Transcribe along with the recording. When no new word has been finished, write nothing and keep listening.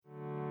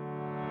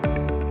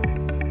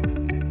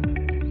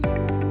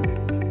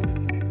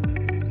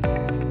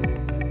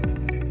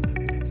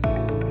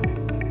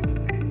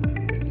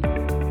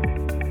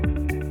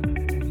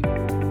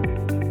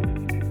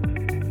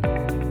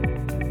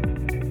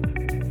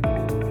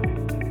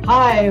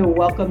Hi,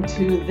 welcome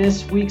to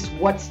this week's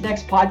What's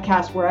Next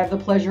podcast, where I have the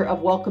pleasure of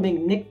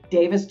welcoming Nick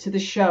Davis to the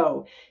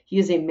show. He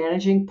is a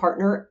managing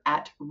partner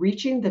at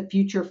Reaching the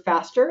Future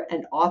Faster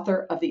and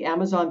author of the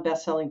Amazon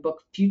bestselling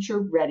book, Future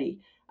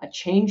Ready, A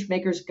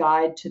Changemaker's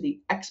Guide to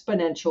the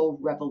Exponential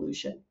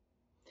Revolution.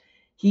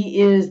 He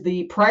is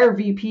the prior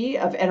VP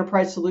of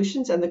Enterprise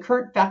Solutions and the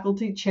current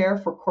faculty chair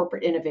for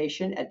corporate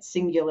innovation at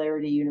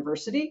Singularity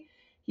University.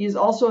 He is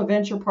also a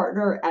venture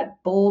partner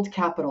at Bold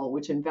Capital,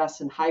 which invests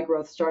in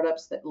high-growth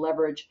startups that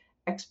leverage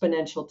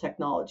exponential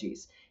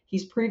technologies.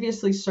 He's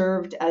previously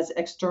served as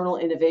external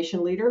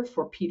innovation leader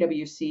for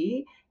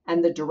PwC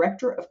and the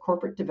director of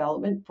corporate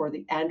development for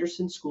the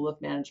Anderson School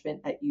of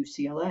Management at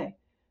UCLA.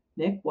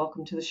 Nick,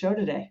 welcome to the show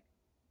today.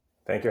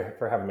 Thank you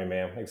for having me,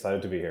 ma'am.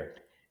 Excited to be here.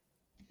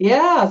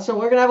 Yeah, so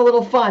we're going to have a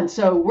little fun.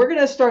 So we're going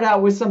to start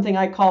out with something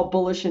I call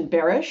bullish and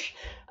bearish.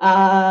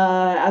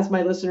 As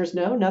my listeners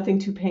know, nothing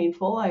too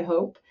painful, I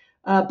hope.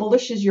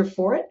 Bullish is you're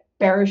for it.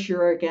 Bearish,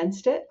 you're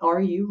against it. Are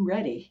you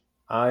ready?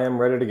 I am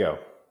ready to go.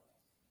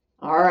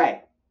 All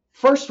right.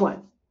 First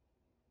one.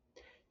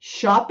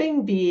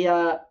 Shopping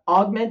via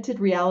augmented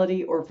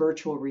reality or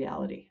virtual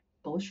reality.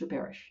 Bullish or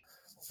bearish?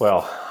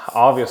 Well,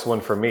 obvious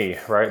one for me,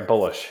 right?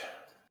 Bullish.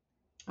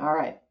 All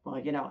right.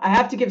 Well, I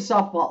have to give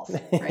softballs,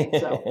 right?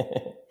 So,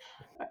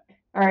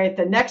 all right.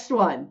 The next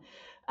one.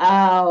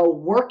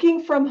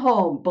 Working from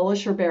home.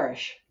 Bullish or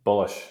bearish?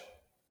 Bullish.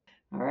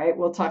 All right,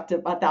 we'll talk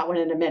about that one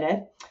in a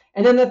minute.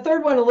 And then the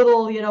third one, a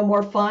little,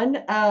 more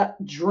fun,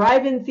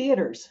 drive-in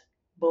theaters,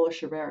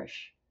 bullish or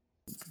bearish?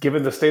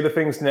 Given the state of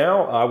things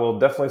now, I will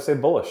definitely say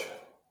bullish.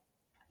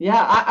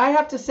 Yeah, I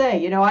have to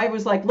say, I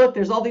was like, look,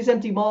 there's all these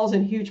empty malls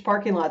and huge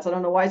parking lots. I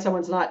don't know why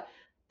someone's not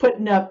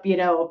putting up,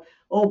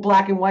 old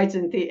black and whites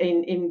and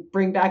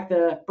bring back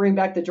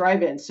the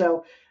drive-in.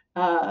 So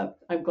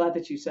I'm glad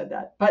that you said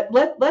that. But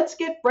let's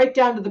get right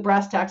down to the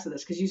brass tacks of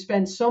this, because you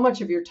spend so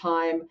much of your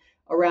time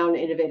around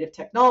innovative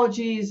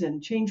technologies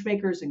and change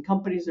makers and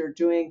companies that are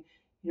doing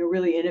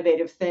really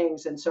innovative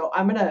things. And so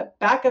I'm going to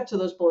back up to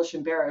those bullish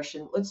and bearish,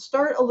 and let's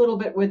start a little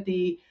bit with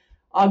the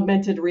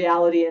augmented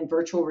reality and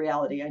virtual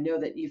reality. I know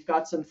that you've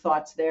got some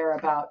thoughts there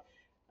about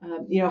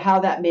how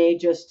that may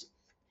just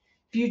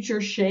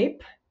future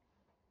shape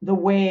the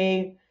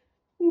way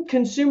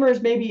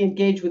consumers maybe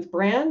engage with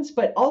brands,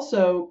 but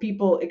also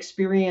people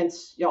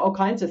experience all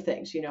kinds of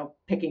things,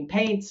 picking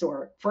paints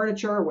or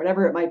furniture or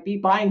whatever it might be,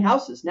 buying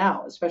houses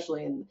now,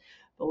 especially in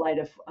the light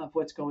of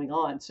what's going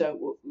on.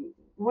 So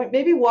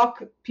maybe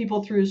walk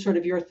people through sort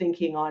of your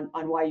thinking on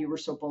why you were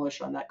so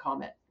bullish on that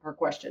comment or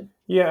question.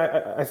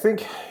 Yeah, I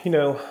think,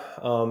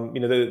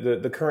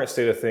 the current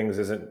state of things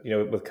isn't,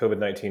 with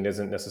COVID-19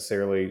 isn't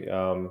necessarily,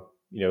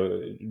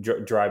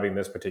 driving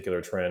this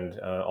particular trend,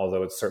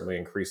 although it's certainly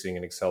increasing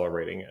and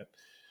accelerating it.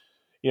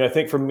 I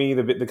think for me,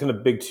 the kind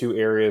of big two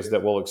areas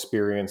that we'll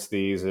experience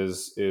these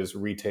is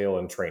retail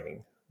and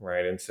training,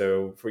 right? And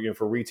so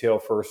for retail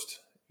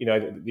first,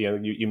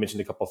 you mentioned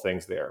a couple of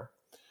things there.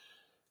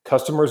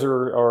 Customers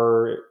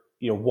are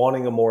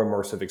wanting a more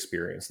immersive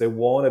experience. They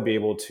want to be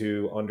able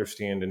to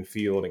understand and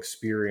feel and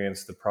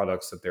experience the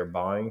products that they're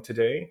buying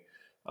today.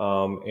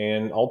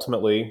 And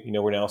ultimately,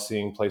 we're now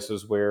seeing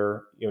places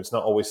where it's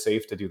not always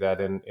safe to do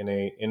that in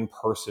a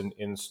in-person,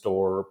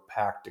 in-store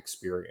packed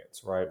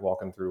experience, right?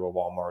 Walking through a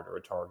Walmart or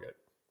a Target.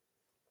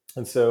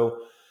 And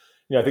so,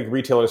 I think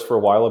retailers for a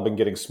while have been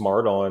getting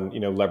smart on,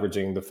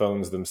 leveraging the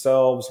phones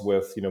themselves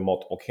with,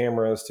 multiple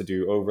cameras to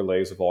do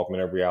overlays of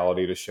augmented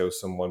reality to show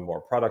someone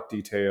more product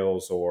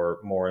details or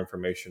more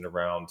information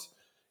around,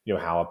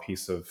 how a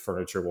piece of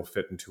furniture will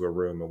fit into a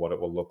room and what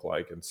it will look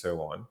like and so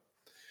on.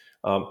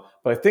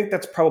 But I think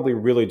that's probably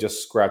really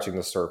just scratching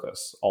the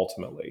surface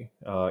ultimately.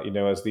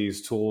 As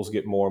these tools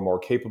get more and more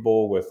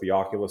capable with the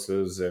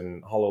Oculuses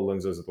and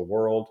HoloLenses of the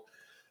world,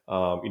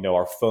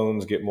 our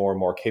phones get more and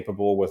more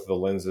capable with the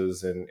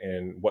lenses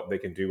and what they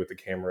can do with the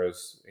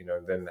cameras,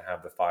 then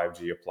have the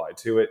 5G applied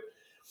to it.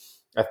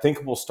 I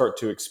think we'll start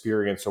to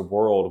experience a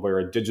world where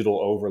a digital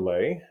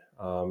overlay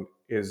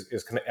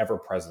is kind of ever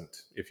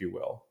present, if you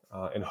will,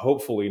 and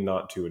hopefully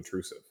not too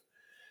intrusive.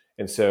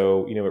 And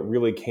so, it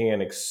really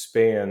can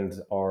expand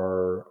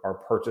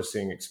our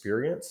purchasing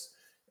experience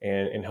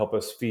and help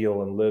us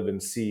feel and live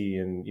and see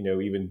and,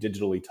 even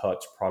digitally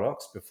touch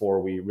products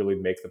before we really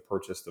make the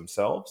purchase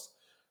themselves,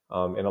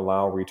 and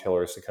allow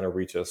retailers to kind of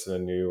reach us in a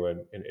new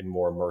and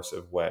more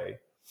immersive way.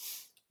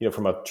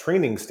 From a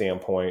training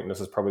standpoint, and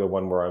this is probably the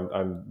one where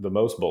I'm the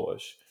most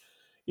bullish,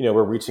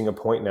 we're reaching a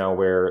point now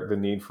where the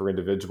need for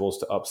individuals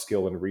to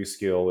upskill and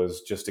reskill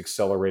is just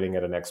accelerating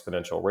at an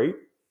exponential rate.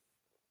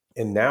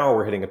 And now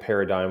we're hitting a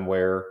paradigm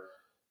where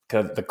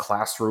kind of the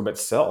classroom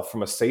itself,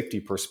 from a safety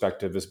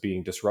perspective, is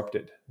being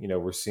disrupted.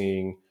 We're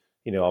seeing,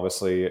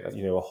 obviously,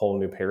 a whole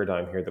new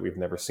paradigm here that we've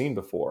never seen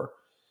before.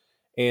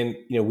 And,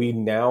 we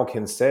now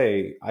can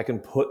say, I can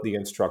put the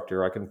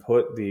instructor, I can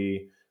put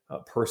the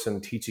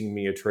person teaching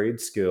me a trade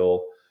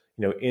skill,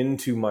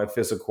 into my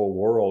physical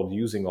world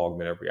using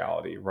augmented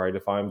reality, right?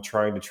 If I'm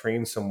trying to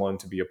train someone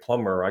to be a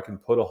plumber, I can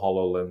put a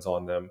HoloLens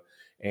on them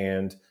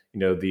and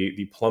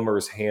the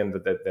plumber's hand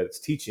that's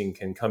teaching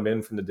can come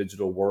in from the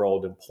digital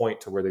world and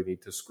point to where they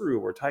need to screw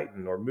or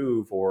tighten or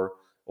move or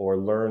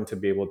learn to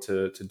be able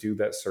to do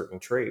that certain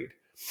trade.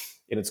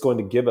 And it's going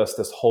to give us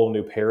this whole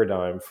new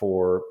paradigm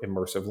for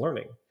immersive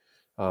learning.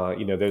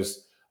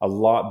 There's a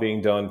lot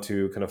being done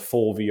to kind of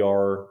full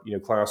VR,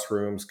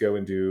 classrooms, go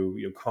and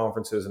do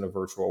conferences in a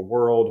virtual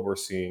world. We're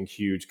seeing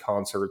huge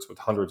concerts with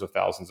hundreds of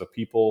thousands of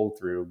people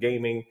through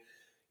gaming.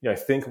 I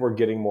think we're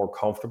getting more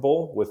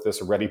comfortable with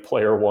this Ready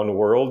Player One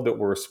world that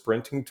we're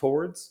sprinting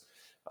towards.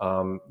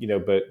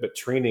 But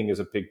training is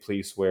a big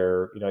piece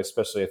where,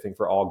 especially I think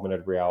for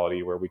augmented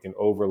reality, where we can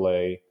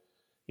overlay,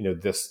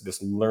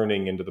 this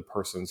learning into the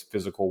person's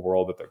physical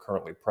world that they're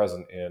currently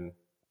present in.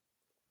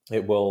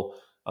 It will,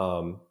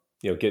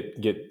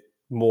 get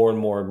more and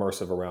more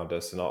immersive around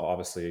us, and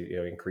obviously,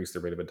 increase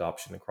the rate of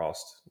adoption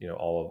across,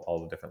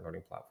 all the different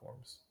learning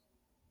platforms.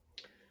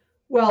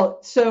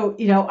 Well, so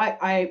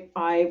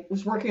I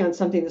was working on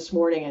something this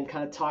morning and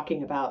kind of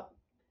talking about,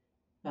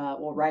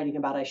 writing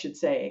about, I should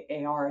say,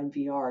 AR and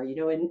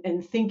VR.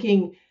 And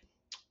thinking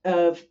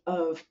of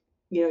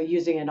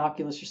using an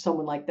Oculus or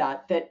someone like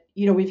that. That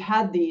we've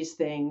had these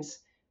things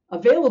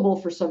available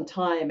for some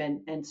time,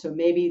 and so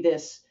maybe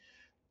this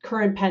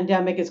current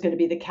pandemic is going to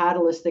be the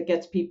catalyst that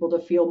gets people to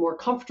feel more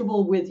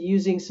comfortable with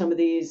using some of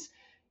these.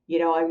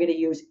 I'm going to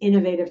use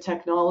innovative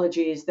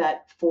technologies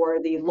that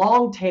for the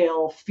long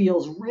tail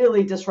feels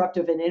really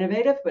disruptive and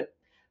innovative, but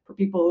for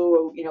people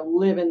who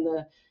live in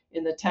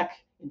the tech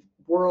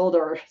world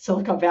or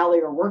Silicon Valley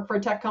or work for a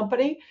tech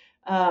company,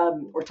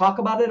 or talk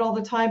about it all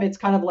the time, it's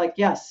kind of like,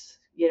 yes,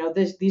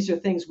 these are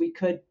things we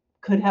could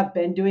have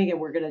been doing, and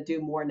we're going to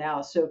do more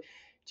now. So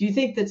do you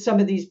think that some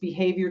of these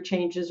behavior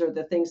changes or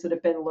the things that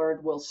have been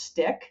learned will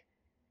stick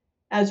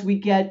as we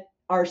get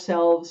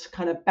ourselves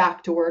kind of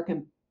back to work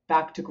and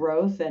back to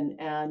growth? And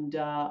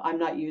I'm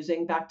not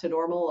using back to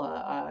normal.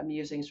 I'm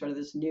using sort of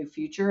this new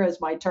future as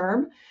my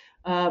term.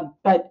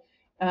 But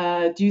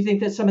do you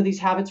think that some of these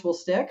habits will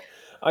stick?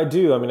 I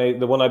do. I mean,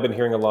 the one I've been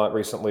hearing a lot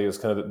recently is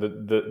kind of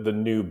the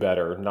new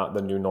better, not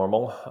the new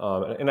normal,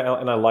 and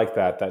I like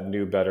that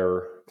new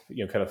better,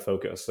 kind of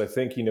focus. I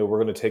think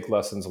we're going to take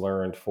lessons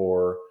learned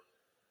for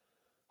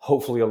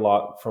hopefully a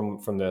lot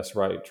from this,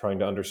 right? Trying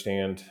to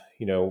understand,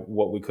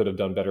 what we could have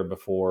done better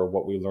before,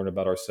 what we learn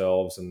about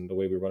ourselves and the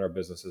way we run our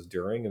businesses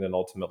during, and then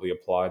ultimately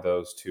apply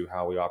those to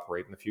how we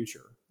operate in the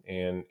future.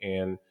 And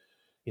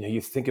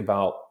you think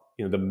about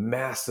the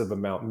massive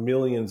amount,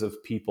 millions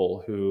of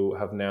people who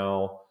have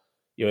now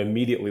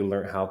immediately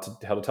learned how to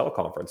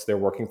teleconference. They're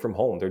working from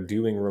home. They're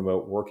doing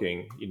remote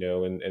working.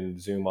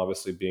 And Zoom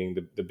obviously being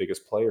the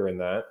biggest player in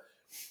that.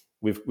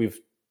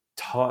 We've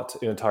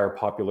taught an entire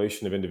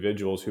population of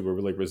individuals who were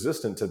really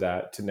resistant to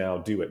that to now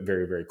do it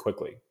very, very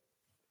quickly.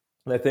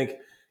 And I think,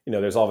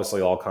 there's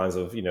obviously all kinds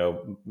of,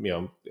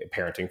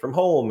 parenting from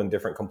home and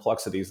different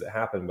complexities that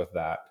happen with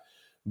that.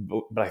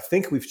 But I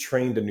think we've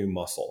trained a new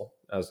muscle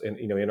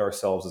in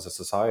ourselves as a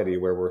society,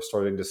 where we're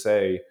starting to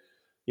say,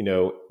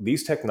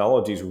 these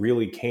technologies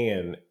really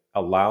can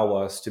allow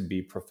us to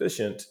be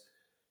proficient,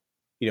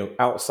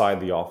 outside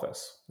the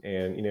office.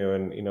 And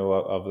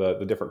of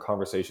the different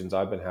conversations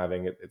I've been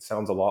having, it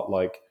sounds a lot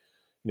like,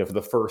 for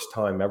the first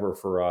time ever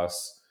for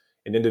us,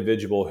 an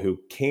individual who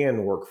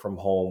can work from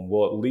home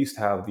will at least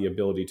have the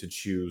ability to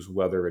choose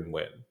whether and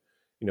when.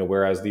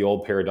 Whereas the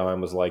old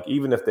paradigm was like,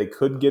 even if they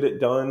could get it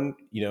done,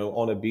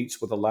 on a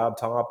beach with a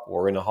laptop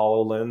or in a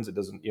HoloLens, it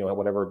doesn't,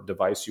 whatever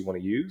device you want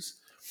to use,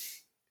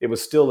 it was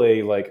still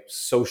a like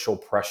social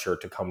pressure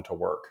to come to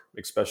work,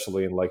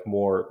 especially in like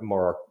more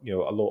a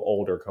little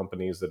older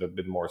companies that have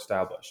been more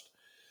established.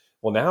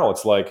 Well, now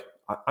it's like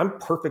I'm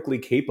perfectly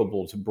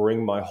capable to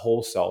bring my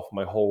whole self,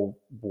 my whole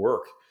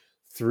work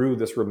through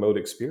this remote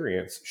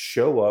experience,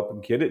 show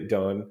up, get it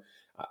done.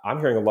 I'm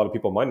hearing a lot of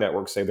people in my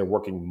network say they're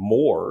working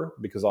more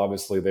because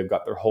obviously they've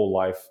got their whole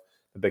life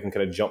that they can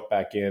kind of jump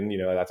back in,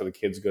 after the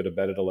kids go to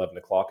bed at 11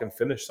 o'clock and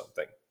finish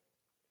something.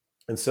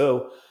 And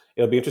so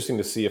it'll be interesting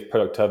to see if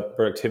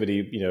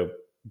productivity,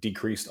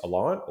 decreased a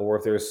lot, or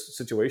if there's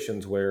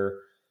situations where,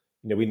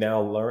 we now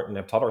learn and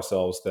have taught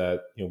ourselves that,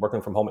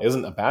 working from home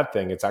isn't a bad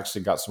thing. It's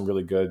actually got some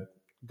really good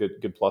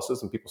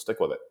pluses, and people stick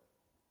with it.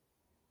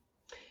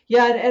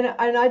 Yeah,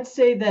 and I'd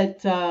say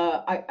that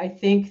I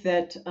think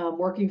that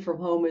working from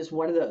home is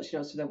one of those,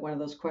 so that one of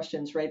those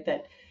questions, right?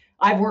 That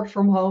I've worked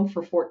from home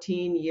for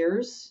 14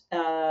 years,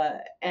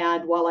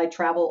 and while I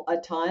travel a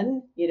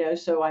ton,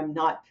 so I'm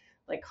not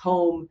like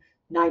home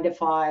 9 to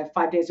 5,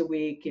 5 days a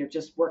week,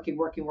 just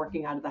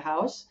working out of the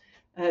house.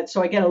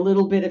 So I get a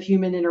little bit of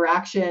human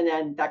interaction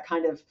and that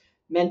kind of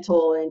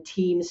mental and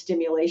team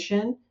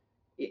stimulation,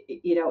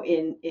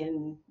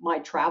 in my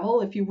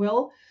travel, if you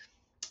will.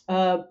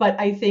 But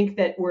I think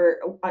that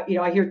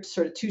I hear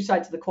sort of two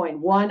sides of the coin.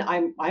 One,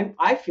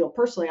 I feel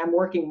personally I'm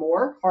working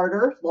more,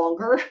 harder,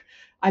 longer.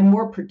 I'm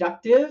more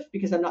productive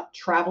because I'm not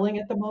traveling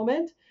at the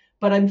moment,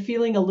 but I'm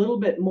feeling a little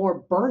bit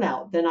more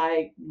burnout than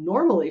I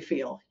normally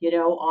feel,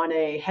 on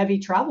a heavy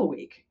travel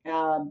week,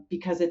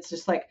 because it's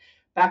just like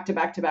back to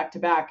back to back to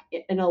back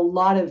in a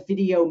lot of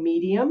video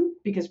medium,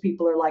 because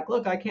people are like,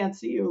 look, I can't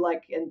see you,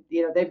 like, and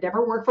they've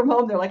never worked from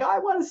home, they're like, I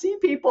want to see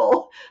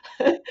people.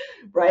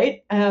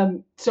 Right.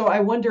 So I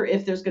wonder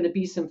if there's going to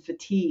be some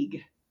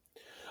fatigue.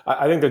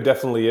 I think there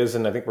definitely is,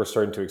 and I think we're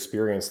starting to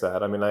experience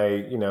that. I mean,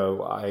 I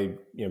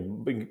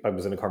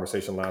was in a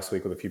conversation last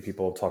week with a few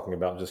people talking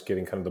about just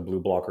getting kind of the blue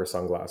blocker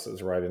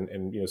sunglasses, right?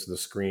 And so the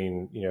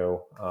screen,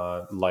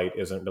 light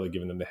isn't really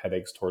giving them the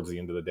headaches towards the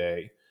end of the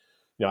day.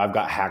 I've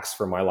got hacks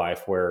for my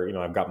life where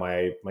I've got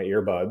my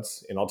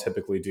earbuds, and I'll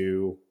typically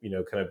do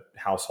kind of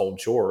household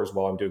chores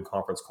while I'm doing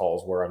conference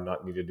calls where I'm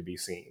not needed to be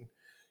seen.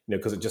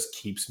 Because it just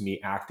keeps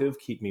me active,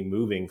 keep me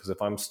moving. Because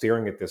if I'm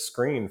staring at this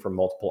screen for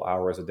multiple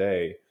hours a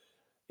day,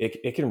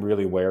 it can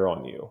really wear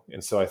on you.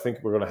 And so I think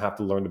we're going to have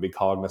to learn to be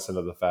cognizant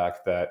of the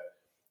fact that,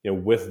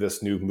 with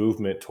this new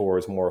movement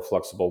towards more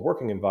flexible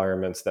working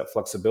environments, that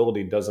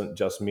flexibility doesn't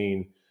just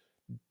mean,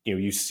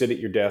 you sit at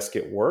your desk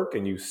at work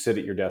and you sit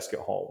at your desk at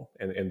home.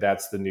 And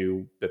that's the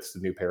new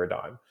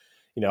paradigm.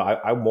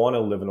 I want to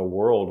live in a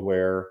world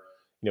where,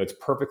 it's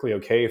perfectly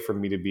okay for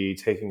me to be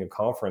taking a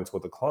conference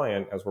with a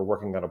client as we're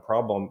working on a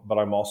problem, but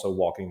I'm also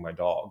walking my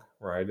dog,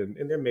 right?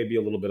 And there may be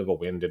a little bit of a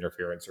wind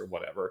interference or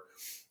whatever,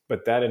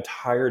 but that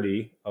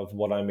entirety of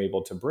what I'm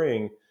able to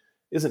bring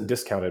isn't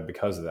discounted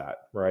because of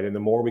that, right? And the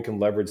more we can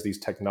leverage these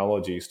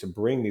technologies to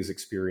bring these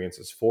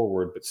experiences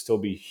forward, but still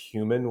be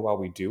human while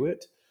we do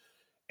it,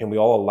 and we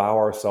all allow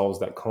ourselves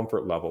that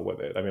comfort level with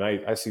it. I mean,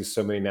 I see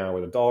so many now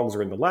where the dogs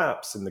are in the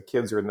laps and the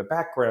kids are in the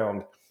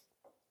background,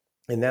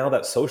 and now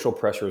that social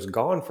pressure is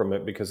gone from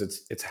it because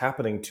it's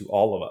happening to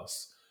all of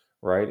us,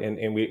 right?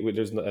 And we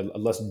there's a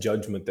less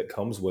judgment that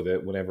comes with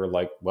it whenever,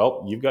 like,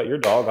 well, you've got your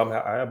dog,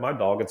 I have my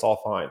dog, it's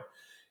all fine.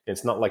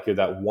 It's not like you're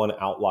that one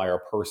outlier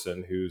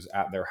person who's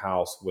at their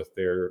house with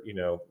their,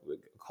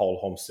 called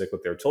home sick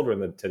with their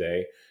children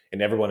today,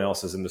 and everyone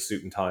else is in the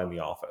suit and tie in the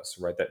office,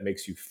 right? That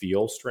makes you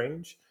feel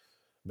strange.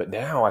 But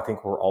now I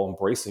think we're all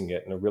embracing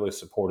it in a really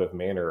supportive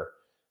manner,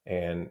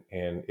 and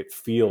it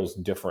feels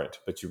different.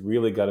 But you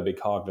really got to be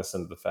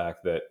cognizant of the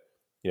fact that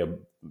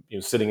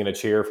sitting in a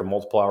chair for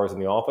multiple hours in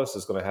the office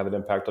is going to have an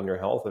impact on your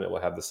health, and it will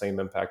have the same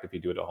impact if you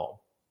do it at home.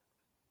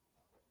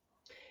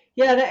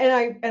 Yeah,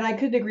 and I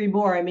couldn't agree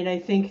more. I mean, I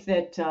think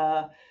that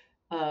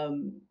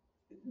um,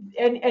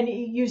 and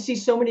you see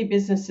so many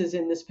businesses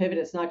in this pivot.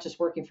 It's not just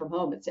working from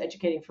home; it's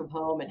educating from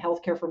home and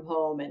healthcare from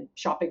home and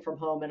shopping from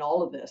home and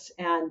all of this.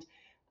 And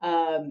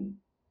um,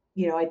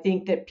 I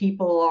think that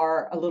people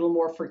are a little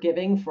more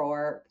forgiving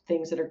for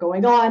things that are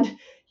going on.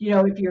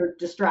 If you're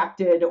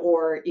distracted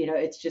or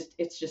it's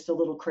just a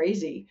little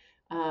crazy.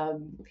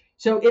 Um,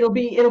 so it'll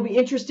be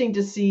interesting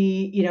to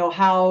see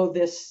how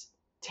this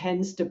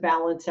tends to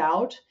balance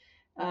out,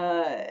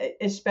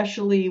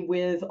 especially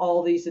with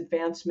all these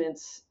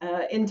advancements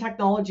in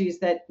technologies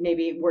that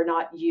maybe were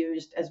not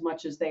used as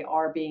much as they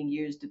are being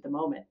used at the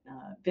moment.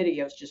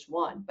 Video is just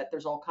one, but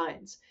there's all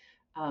kinds.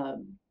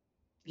 Um,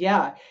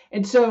 yeah,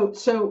 and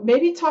so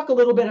maybe talk a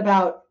little bit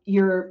about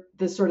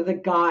the sort of the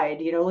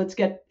guide. Let's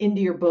get into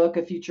your book,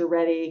 A Future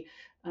Ready.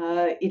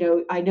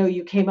 I know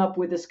you came up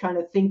with this kind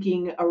of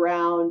thinking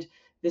around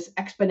this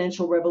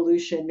exponential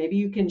revolution. Maybe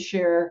you can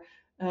share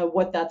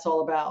what that's all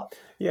about.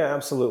 Yeah,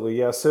 absolutely.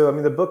 Yeah. So, I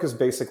mean, the book is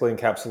basically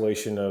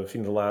encapsulation of,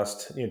 the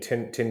last,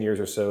 10 years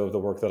or so of the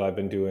work that I've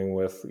been doing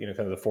with, kind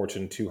of the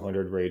Fortune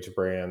 200 range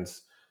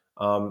brands.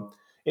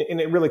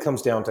 And it really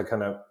comes down to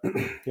kind of,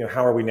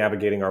 how are we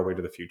navigating our way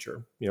to the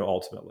future,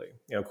 ultimately.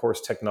 Of course,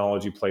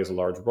 technology plays a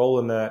large role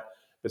in that,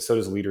 but so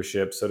does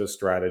leadership, so does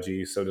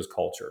strategy, so does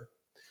culture.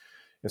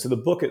 And so the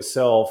book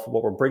itself,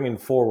 what we're bringing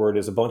forward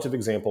is a bunch of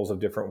examples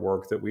of different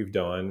work that we've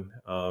done,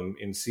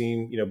 in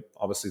seeing,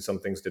 obviously some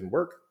things didn't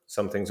work.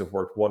 Some things have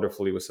worked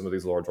wonderfully with some of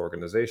these large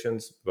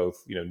organizations,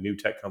 both, new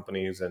tech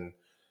companies and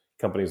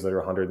companies that are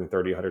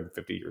 130,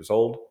 150 years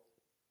old.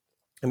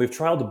 And we've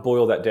tried to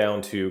boil that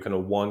down to kind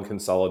of one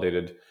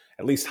consolidated,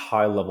 at least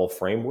high level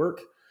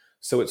framework.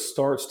 So it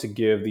starts to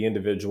give the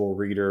individual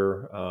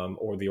reader,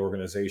 or the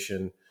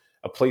organization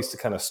a place to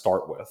kind of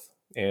start with.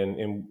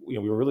 And we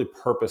were really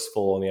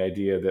purposeful in the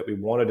idea that we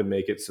wanted to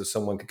make it so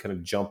someone could kind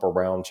of jump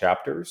around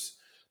chapters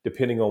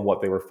depending on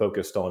what they were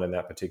focused on in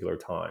that particular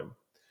time.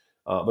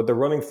 But the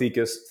running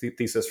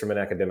thesis from an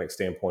academic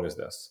standpoint is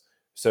this.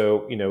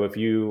 So, if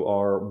you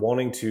are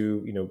wanting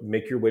to,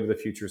 make your way to the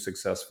future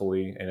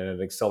successfully and at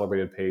an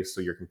accelerated pace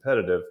so you're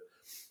competitive,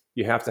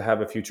 you have to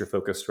have a future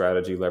focused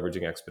strategy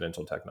leveraging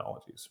exponential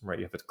technologies, right?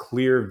 You have a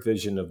clear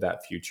vision of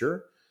that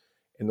future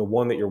and the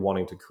one that you're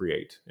wanting to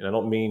create. And I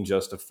don't mean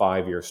just a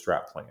 5-year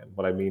strat plan.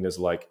 What I mean is,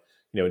 like,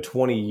 in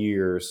 20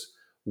 years,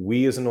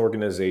 we as an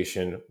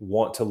organization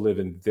want to live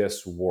in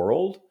this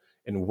world,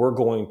 and we're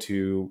going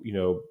to,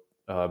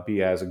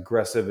 be as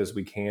aggressive as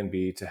we can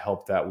be to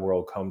help that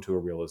world come to a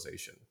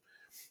realization.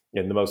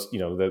 And the most,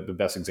 the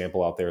best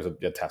example out there is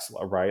a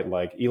Tesla, right?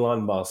 Like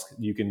Elon Musk,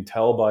 you can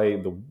tell by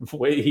the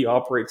way he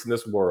operates in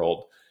this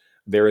world,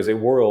 there is a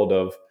world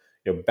of,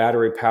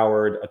 battery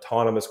powered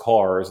autonomous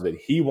cars that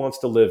he wants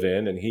to live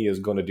in, and he is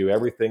going to do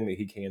everything that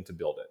he can to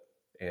build it.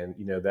 And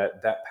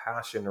that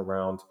passion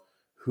around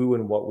who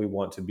and what we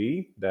want to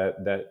be,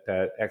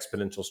 that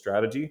exponential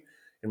strategy,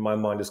 in my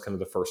mind, is kind of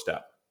the first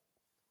step.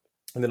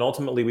 And then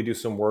ultimately, we do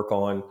some work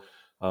on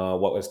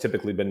what has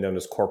typically been known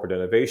as corporate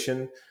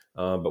innovation,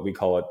 but we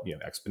call it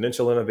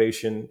exponential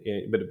innovation.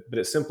 But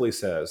it simply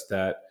says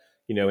that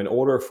in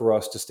order for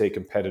us to stay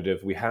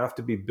competitive, we have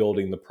to be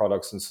building the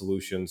products and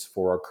solutions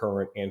for our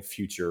current and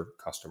future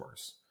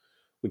customers.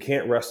 We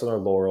can't rest on our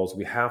laurels.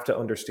 We have to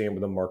understand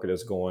where the market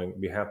is going.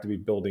 We have to be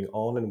building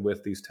on and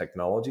with these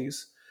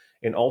technologies.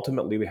 And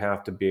ultimately, we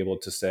have to be able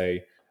to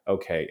say,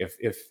 okay,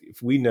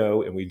 if we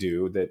know, and we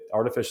do, that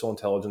artificial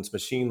intelligence,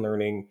 machine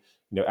learning,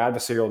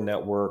 adversarial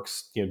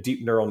networks,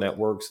 deep neural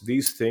networks,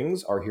 these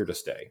things are here to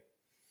stay.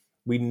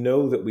 We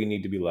know that we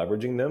need to be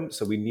leveraging them,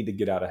 so we need to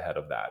get out ahead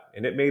of that.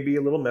 And it may be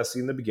a little messy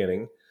in the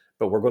beginning,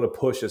 but we're going to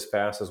push as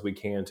fast as we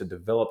can to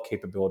develop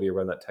capability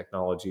around that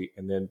technology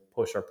and then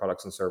push our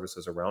products and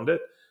services around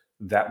it.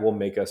 That will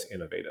make us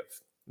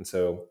innovative. And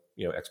so,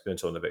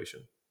 exponential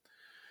innovation.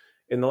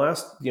 And the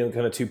last, kind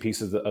of two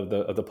pieces of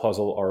the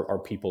puzzle are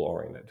people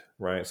oriented,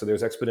 right? So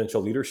there's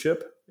exponential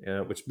leadership,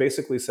 which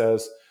basically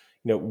says,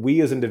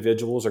 we as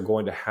individuals are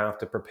going to have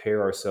to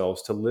prepare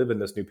ourselves to live in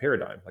this new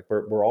paradigm. Like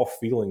we're all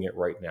feeling it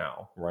right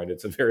now, right?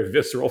 It's a very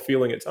visceral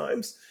feeling at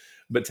times,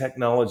 but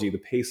technology, the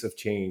pace of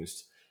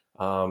change,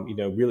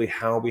 really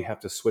how we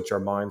have to switch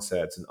our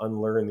mindsets and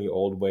unlearn the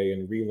old way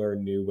and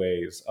relearn new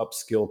ways,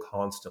 upskill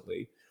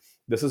constantly.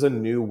 This is a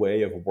new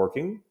way of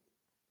working.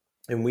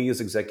 And we as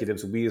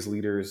executives, we as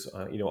leaders,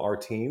 our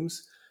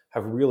teams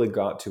have really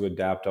got to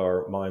adapt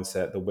our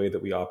mindset, the way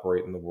that we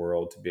operate in the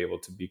world, to be able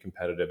to be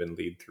competitive and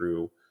lead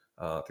through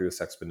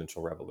this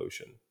exponential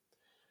revolution.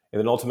 And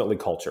then ultimately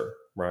culture,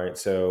 right?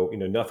 So,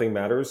 nothing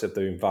matters if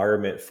the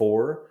environment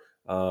for,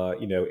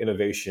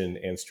 innovation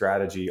and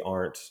strategy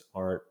aren't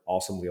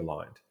awesomely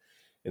aligned.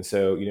 And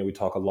so, we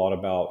talk a lot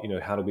about,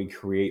 how do we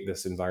create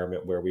this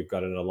environment where we've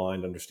got an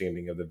aligned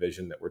understanding of the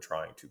vision that we're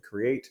trying to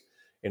create.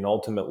 And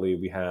ultimately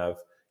we have,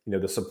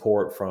 the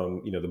support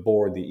from, the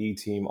board, the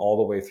E-team, all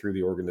the way through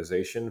the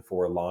organization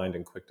for aligned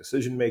and quick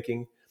decision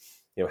making.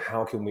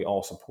 How can we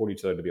all support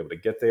each other to be able to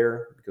get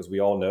there? Because we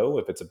all know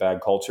if it's a bad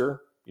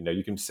culture,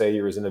 you can say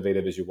you're as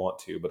innovative as you want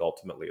to, but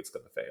ultimately it's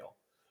going to fail.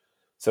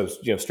 So,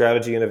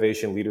 strategy,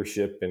 innovation,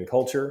 leadership, and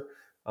culture,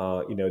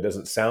 it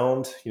doesn't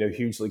sound,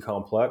 hugely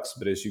complex,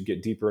 but as you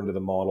get deeper into the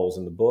models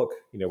in the book,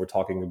 we're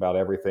talking about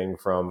everything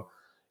from,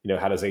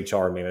 how does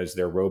HR manage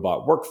their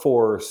robot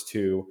workforce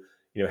to,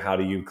 how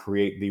do you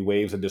create the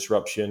waves of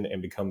disruption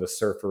and become the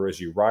surfer as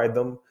you ride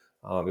them?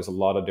 There's a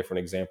lot of different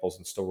examples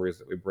and stories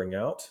that we bring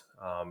out,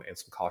 and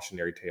some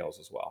cautionary tales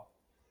as well.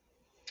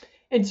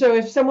 And so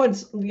if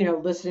someone's,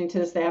 listening to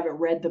this, they haven't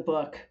read the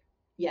book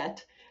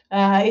yet.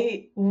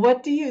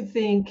 What do you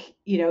think,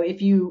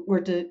 if you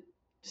were to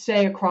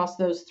say across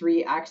those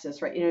three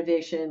axes, right?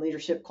 Innovation,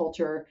 leadership,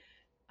 culture,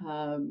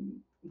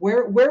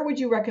 where would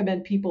you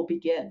recommend people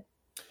begin?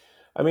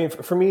 I mean,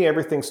 for me,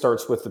 everything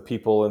starts with the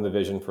people and the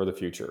vision for the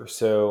future.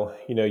 So,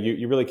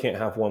 you really can't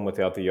have one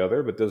without the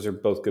other, but those are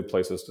both good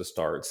places to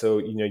start. So,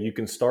 you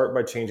can start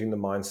by changing the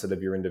mindset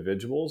of your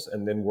individuals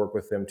and then work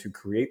with them to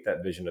create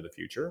that vision of the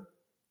future.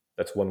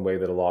 That's one way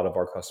that a lot of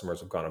our customers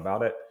have gone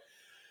about it.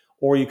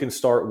 Or you can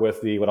start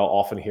with what I'll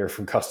often hear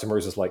from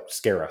customers is like,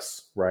 scare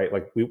us, right?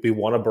 Like we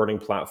want a burning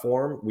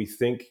platform. We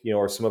think,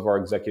 or some of our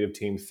executive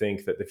team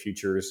think that the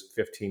future is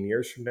 15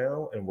 years from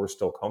now and we're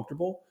still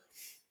comfortable.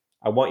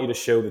 I want you to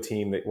show the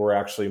team that we're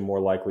actually more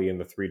likely in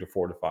the 3 to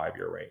 4 to 5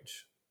 year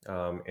range.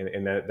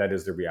 And that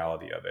is the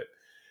reality of it.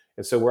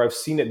 And so where I've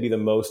seen it be the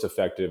most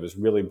effective is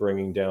really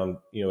bringing down,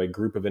 a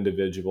group of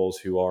individuals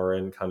who are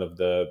in kind of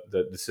the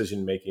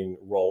decision-making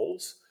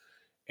roles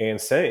and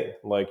saying,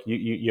 like,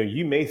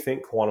 you may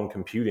think quantum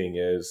computing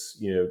is,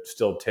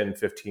 still 10,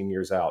 15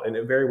 years out. And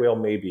it very well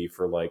may be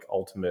for like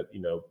ultimate,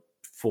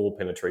 full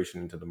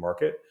penetration into the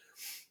market.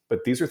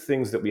 But these are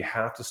things that we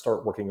have to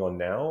start working on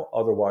now.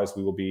 Otherwise,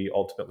 we will be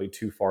ultimately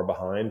too far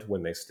behind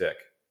when they stick.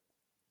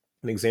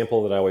 An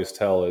example that I always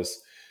tell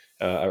is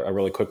a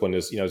really quick one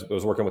is, I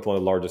was working with one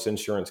of the largest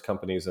insurance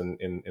companies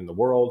in the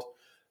world.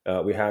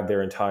 We had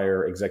their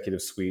entire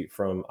executive suite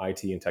from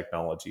IT and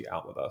technology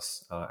out with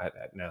us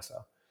at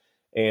NASA.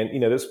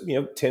 And, there's,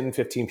 10,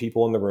 15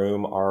 people in the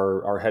room.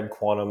 Our head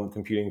quantum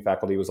computing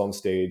faculty was on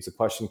stage. The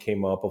question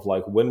came up of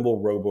like, when will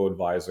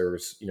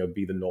robo-advisors,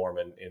 be the norm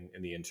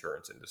in the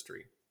insurance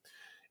industry?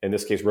 In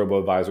this case,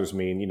 robo-advisors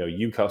mean,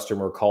 you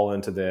customer call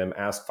into them,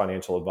 ask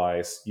financial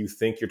advice. You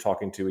think you're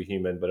talking to a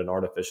human, but an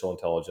artificial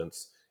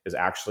intelligence is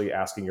actually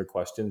asking your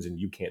questions and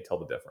you can't tell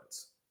the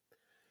difference.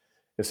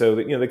 And so,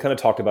 they kind of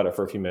talked about it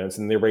for a few minutes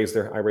and I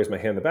raised my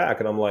hand in the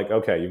back and I'm like,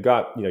 okay, you've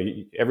got,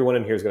 everyone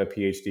in here has got a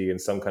PhD in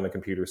some kind of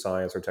computer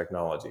science or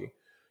technology.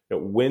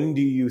 When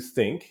do you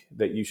think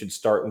that you should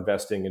start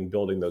investing in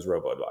building those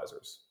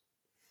robo-advisors?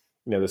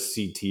 The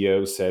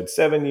CTO said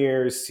 7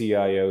 years,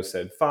 CIO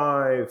said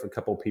 5, a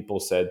couple people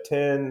said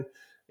 10.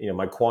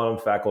 My quantum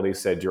faculty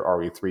said you're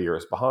already 3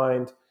 years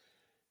behind.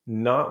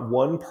 Not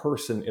one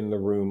person in the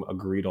room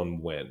agreed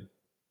on when.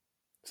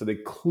 So they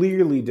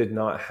clearly did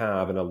not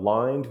have an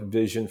aligned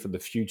vision for the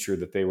future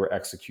that they were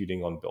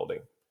executing on building.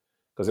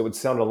 Because it would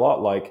sound a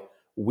lot like,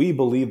 we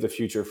believe the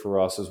future for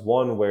us is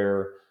one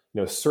where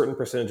a certain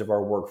percentage of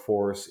our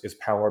workforce is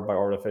powered by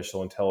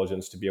artificial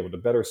intelligence to be able to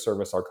better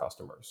service our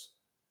customers.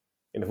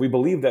 And if we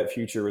believe that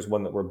future is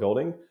one that we're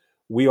building,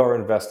 we are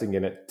investing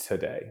in it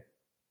today.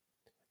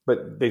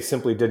 But they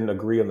simply didn't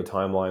agree on the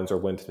timelines or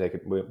when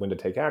to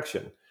take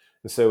action.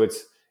 And so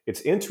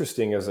it's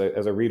interesting as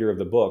a reader of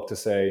the book to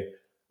say,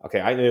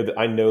 okay,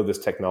 I know this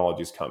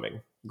technology is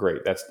coming.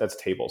 Great, that's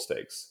table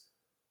stakes.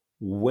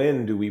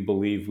 When do we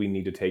believe we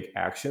need to take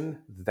action?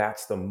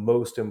 That's the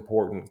most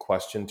important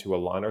question to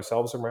align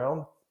ourselves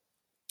around.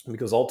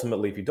 Because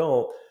ultimately, if you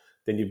don't,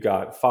 then you've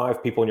got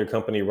 5 people in your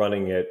company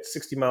running at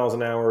 60 miles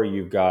an hour.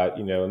 You've got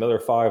another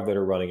 5 that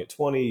are running at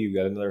 20. You've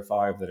got another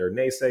 5 that are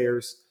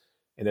naysayers.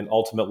 And then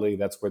ultimately,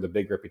 that's where the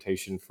big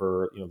reputation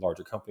for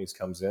larger companies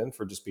comes in,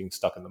 for just being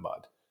stuck in the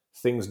mud.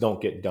 Things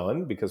don't get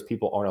done because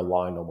people aren't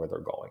aligned on where they're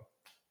going.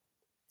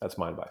 That's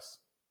my advice.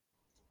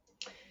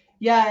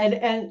 Yeah,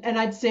 and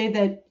I'd say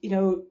that,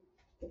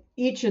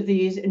 each of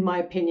these, in my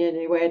opinion,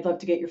 anyway, I'd love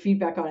to get your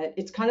feedback on it.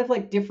 It's kind of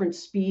like different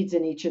speeds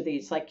in each of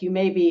these. Like, you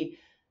may be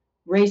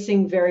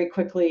racing very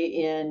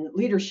quickly in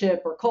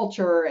leadership or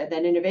culture, and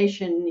then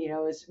innovation,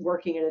 is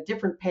working at a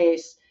different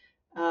pace.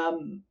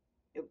 Um,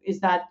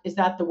 is that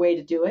the way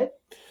to do it?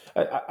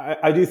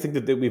 I do think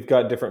that we've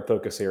got different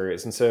focus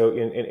areas, and so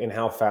in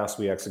how fast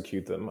we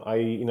execute them.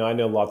 I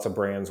know lots of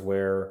brands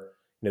where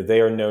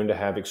they are known to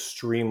have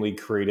extremely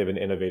creative and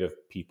innovative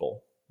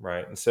people,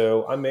 right? And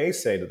so I may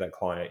say to that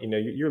client,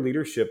 your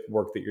leadership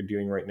work that you're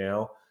doing right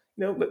now,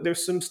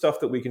 there's some stuff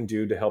that we can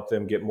do to help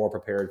them get more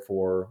prepared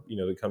for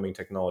the coming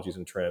technologies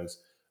and trends,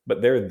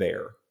 but they're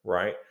there,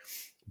 right?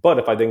 But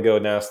if I then go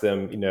and ask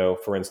them,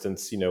 for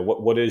instance,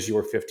 what is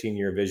your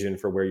 15-year vision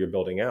for where you're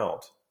building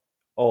out?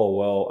 Oh,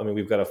 well, I mean,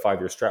 we've got a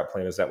 5-year strat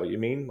plan. Is that what you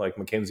mean? Like,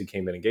 McKinsey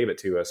came in and gave it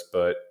to us,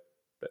 but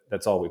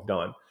that's all we've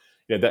done.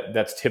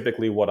 That's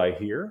typically what I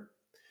hear.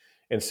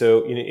 And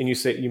so, and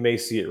you may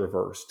see it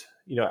reversed.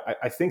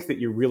 I think that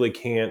you really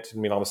can't. I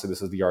mean, obviously,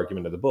 this is the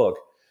argument of the book.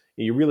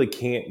 You really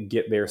can't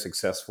get there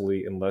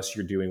successfully unless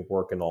you're doing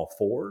work in all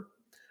 4.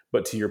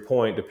 But to your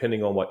point,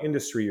 depending on what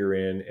industry you're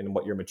in and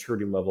what your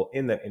maturity level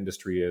in that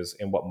industry is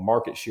and what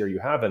market share you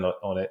have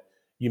on it,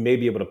 you may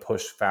be able to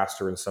push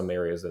faster in some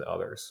areas than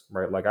others,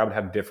 right? Like, I would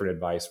have different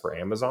advice for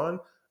Amazon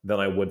than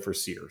I would for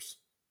Sears,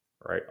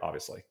 right?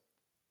 Obviously.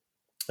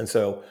 And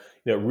so,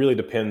 it really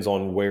depends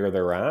on where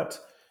they're at.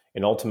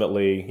 And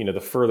ultimately,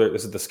 the further,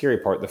 this is the scary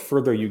part, the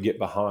further you get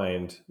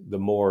behind, the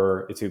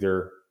more it's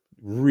either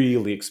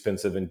really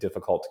expensive and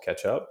difficult to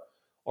catch up,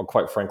 or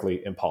quite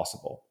frankly,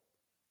 impossible.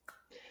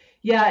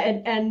 Yeah,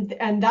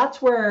 and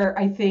that's where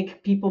I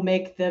think people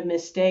make the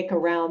mistake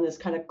around this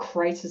kind of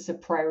crisis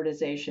of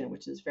prioritization,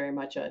 which is very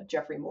much a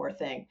Jeffrey Moore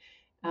thing,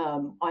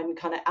 on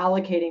kind of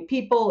allocating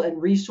people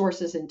and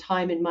resources and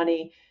time and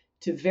money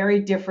to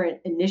very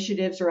different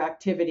initiatives or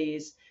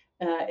activities,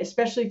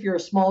 especially if you're a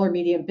small or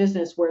medium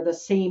business where the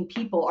same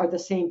people are the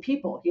same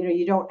people.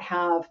 You don't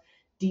have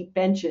deep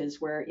benches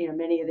where,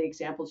 many of the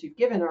examples you've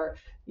given are,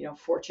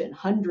 Fortune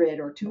 100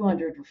 or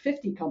 200 or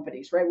 50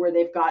 companies, right, where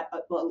they've got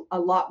a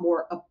lot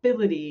more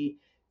ability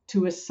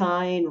to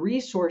assign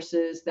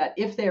resources that,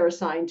 if they are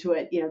assigned to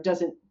it,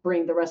 doesn't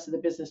bring the rest of the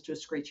business to a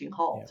screeching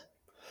halt. Yeah.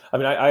 I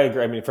mean, I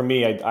agree. I mean, for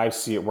me, I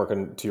see it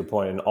working, to your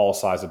point, in all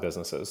size of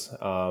businesses.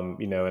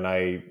 And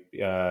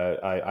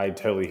I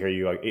totally hear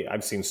you.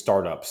 I've seen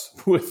startups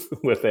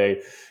with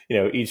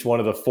each one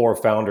of the 4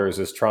 founders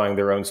is trying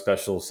their own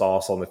special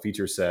sauce on the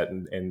feature set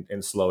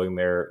and slowing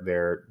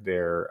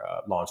their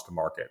launch to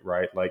market,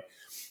 right? Like,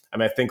 I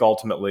mean, I think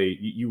ultimately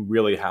you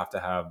really have to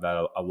have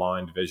that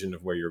aligned vision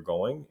of where you're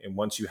going. And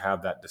once you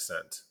have that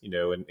descent,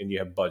 and you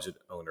have budget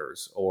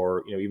owners,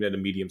 or, even at a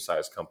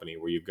medium-sized company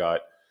where you've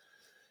got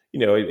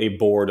a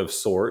board of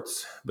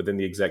sorts, but then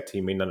the exec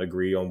team may not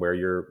agree on where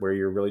you're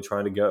really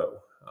trying to go.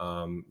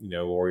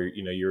 Or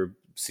your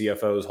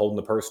CFO is holding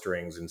the purse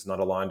strings and it's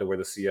not aligned to where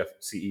the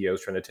CEO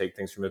is trying to take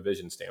things from a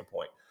vision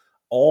standpoint.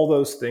 All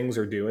those things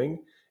are doing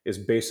is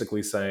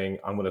basically saying,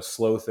 I'm going to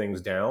slow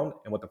things down.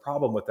 And what the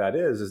problem with that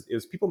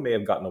is people may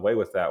have gotten away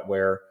with that,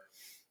 where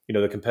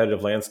the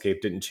competitive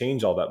landscape didn't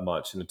change all that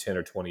much in a 10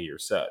 or 20-year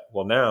set.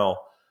 Well, now,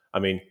 I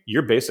mean,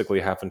 you're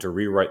basically having to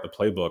rewrite the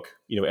playbook,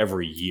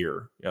 every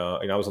year.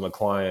 And I was on a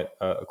client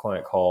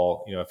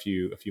call, a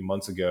few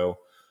months ago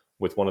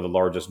with one of the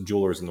largest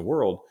jewelers in the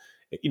world,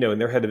 and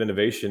their head of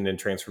innovation and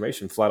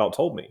transformation flat out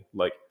told me,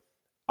 like,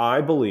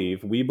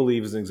 we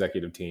believe as an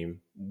executive team,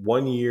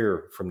 1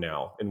 year from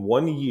now, in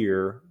 1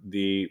 year,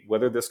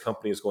 whether this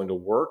company is going to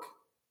work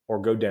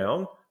or go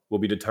down will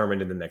be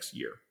determined in the next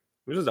year.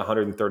 This is a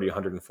 130,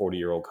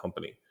 140-year-old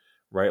company,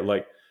 right?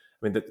 Like,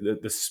 I mean,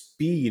 the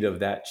speed of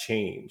that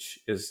change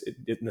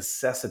it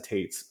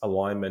necessitates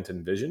alignment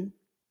and vision,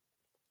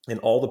 and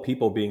all the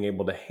people being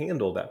able to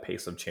handle that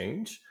pace of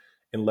change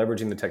and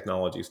leveraging the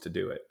technologies to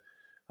do it.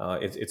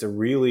 It's a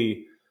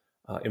really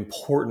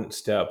important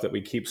step that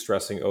we keep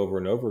stressing over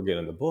and over again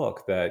in the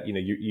book, that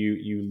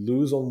you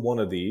lose on one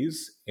of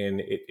these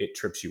and it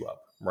trips you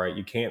up, right?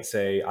 You can't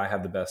say, I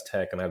have the best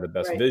tech and I have the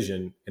best Right.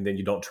 vision, and then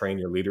you don't train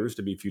your leaders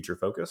to be future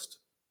focused.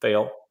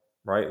 Fail,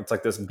 right? It's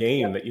like this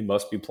game that you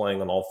must be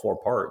playing on all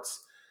four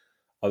parts.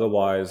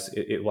 Otherwise,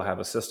 it will have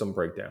a system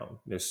breakdown.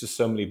 There's just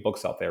so many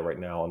books out there right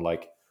now, and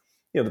like,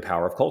 the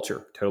power of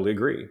culture. Totally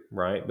agree,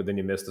 right? But then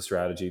you miss the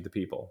strategy, the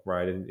people,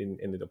 right, and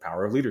the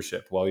power of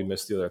leadership. Well, you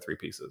miss the other three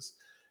pieces,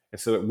 and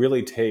so it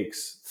really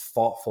takes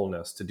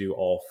thoughtfulness to do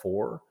all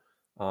four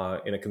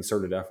in a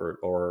concerted effort,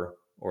 or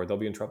they'll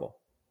be in trouble.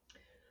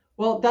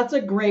 Well, that's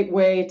a great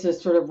way to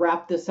sort of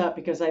wrap this up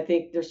because I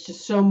think there's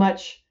just so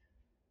much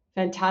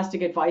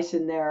fantastic advice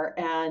in there,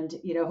 and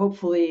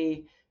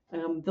hopefully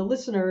the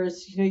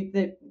listeners,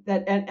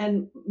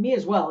 and me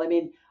as well. I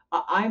mean,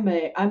 I'm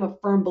a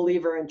firm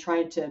believer in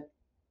trying to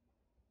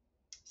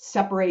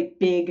separate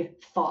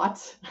big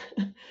thoughts,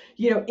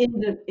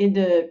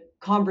 into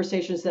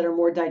conversations that are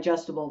more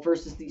digestible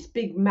versus these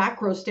big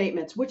macro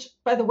statements, which,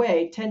 by the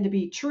way, tend to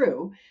be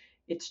true.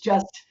 It's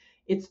just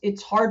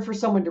it's hard for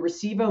someone to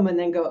receive them and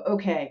then go,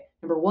 okay,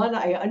 number one,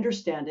 I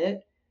understand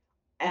it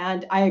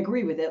and I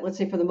agree with it. Let's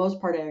say for the most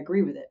part, I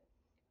agree with it.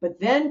 But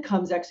then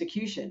comes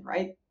execution,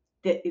 right?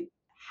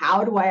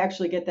 How do I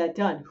actually get that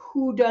done?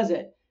 Who does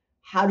it?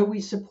 How do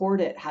we support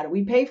it? How do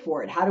we pay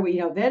for it? How do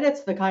we, then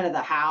it's the kind of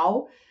the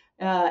how.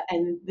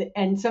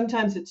 And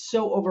sometimes it's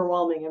so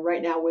overwhelming. And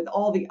right now, with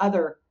all the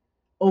other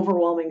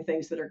overwhelming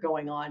things that are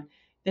going on,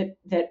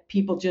 that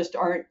people just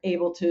aren't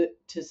able to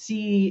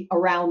see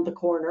around the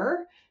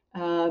corner.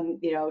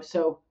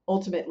 So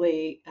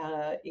ultimately,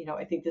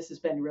 I think this has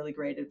been really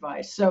great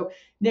advice. So,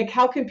 Nick,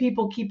 how can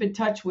people keep in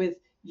touch with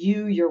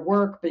you, your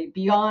work, but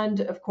beyond,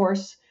 of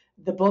course,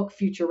 the book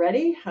Future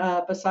Ready?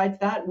 Besides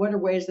that, what are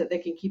ways that they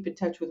can keep in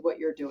touch with what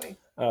you're doing?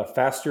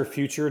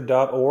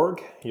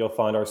 Fasterfuture.org. You'll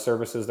find our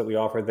services that we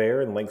offer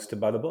there and links to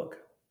buy the book.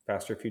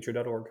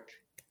 Fasterfuture.org.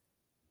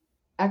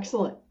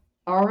 Excellent.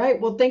 All right.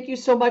 Well, thank you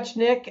so much,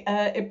 Nick.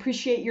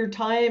 Appreciate your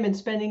time and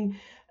spending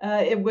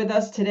it with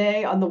us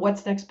today on the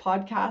What's Next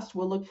podcast.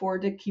 We'll look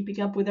forward to keeping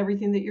up with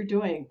everything that you're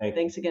doing.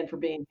 Thanks again for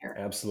being here.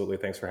 Absolutely.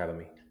 Thanks for having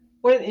me.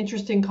 What an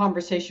interesting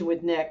conversation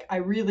with Nick. I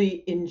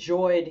really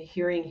enjoyed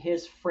hearing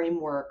his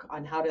framework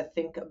on how to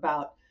think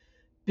about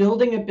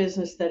building a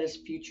business that is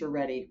future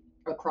ready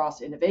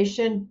across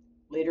innovation,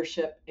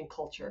 leadership, and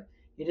culture.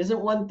 It isn't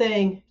one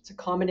thing, it's a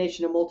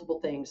combination of multiple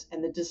things.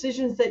 And the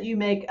decisions that you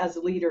make as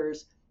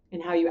leaders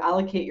and how you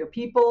allocate your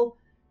people,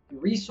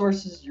 your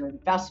resources, your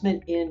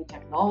investment in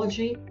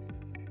technology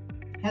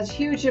has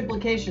huge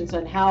implications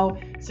on how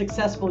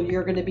successful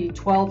you're going to be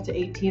 12 to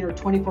 18 or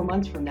 24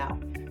 months from now.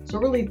 So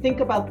really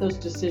think about those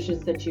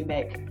decisions that you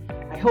make.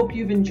 I hope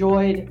you've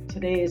enjoyed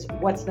today's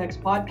What's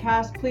Next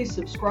podcast. Please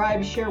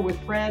subscribe, share with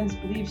friends,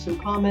 leave some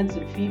comments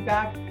and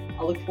feedback.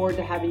 I look forward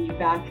to having you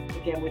back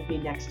again with me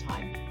next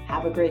time.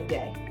 Have a great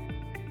day.